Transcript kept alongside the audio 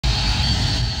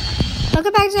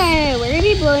welcome back to anime. We're gonna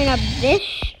be blowing up this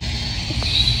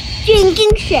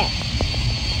stinking ship.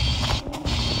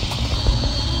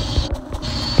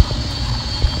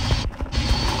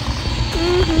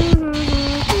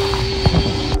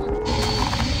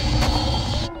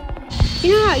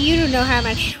 You don't know how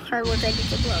much hard work I did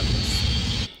to blow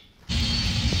this.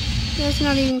 It's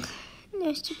not even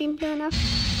close to being blown up.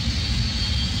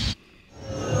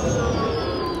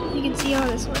 You can see all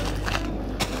this work.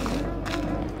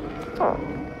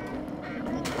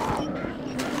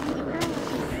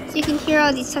 So you can hear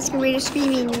all these Tusken Raiders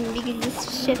screaming because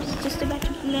this ship's just about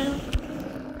to blow.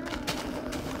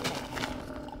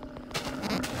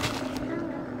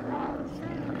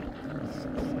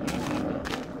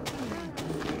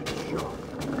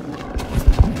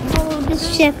 Oh,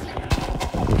 this ship.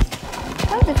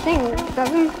 That's the thing, it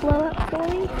doesn't blow up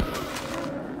fully.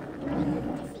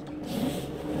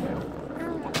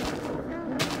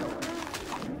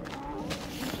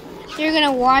 You're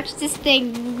gonna watch this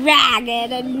thing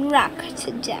ragged and rock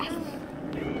to death.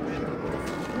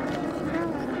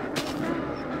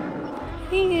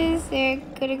 Is there a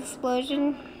good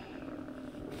explosion?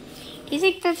 Do you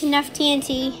think that's enough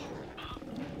TNT?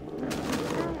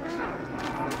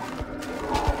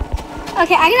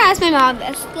 Okay, I'm gonna ask my mom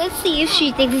this. Let's see if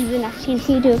she thinks this is enough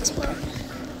TNT to explode.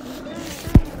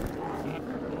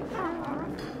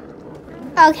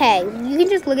 Okay, you can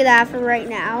just look at that for right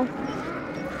now.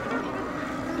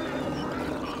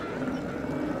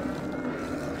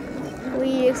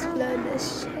 We explode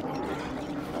this shit.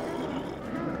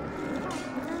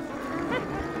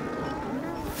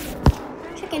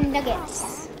 Chicken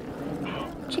nuggets.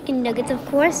 Chicken nuggets, of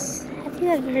course. Have you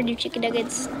ever heard of chicken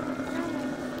nuggets?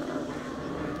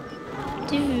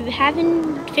 If you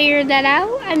haven't figured that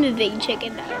out, I'm a big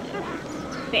chicken nugget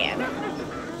fan.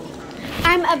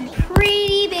 I'm a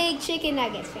pretty big chicken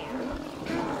nuggets fan.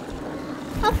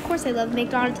 Of course I love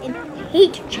McDonald's and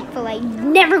hate Chick-fil-A.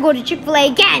 Never go to Chick-fil-A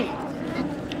again.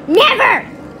 Never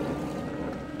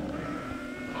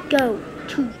go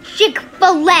to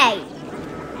Chick-fil-A.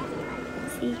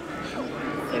 See,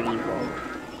 they're evil.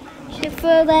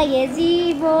 Chick-fil-A is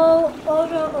evil. Oh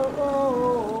no, oh, oh.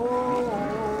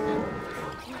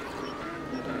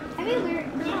 I mean,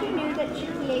 did you know that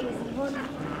Chick-fil-A was evil?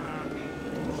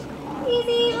 He's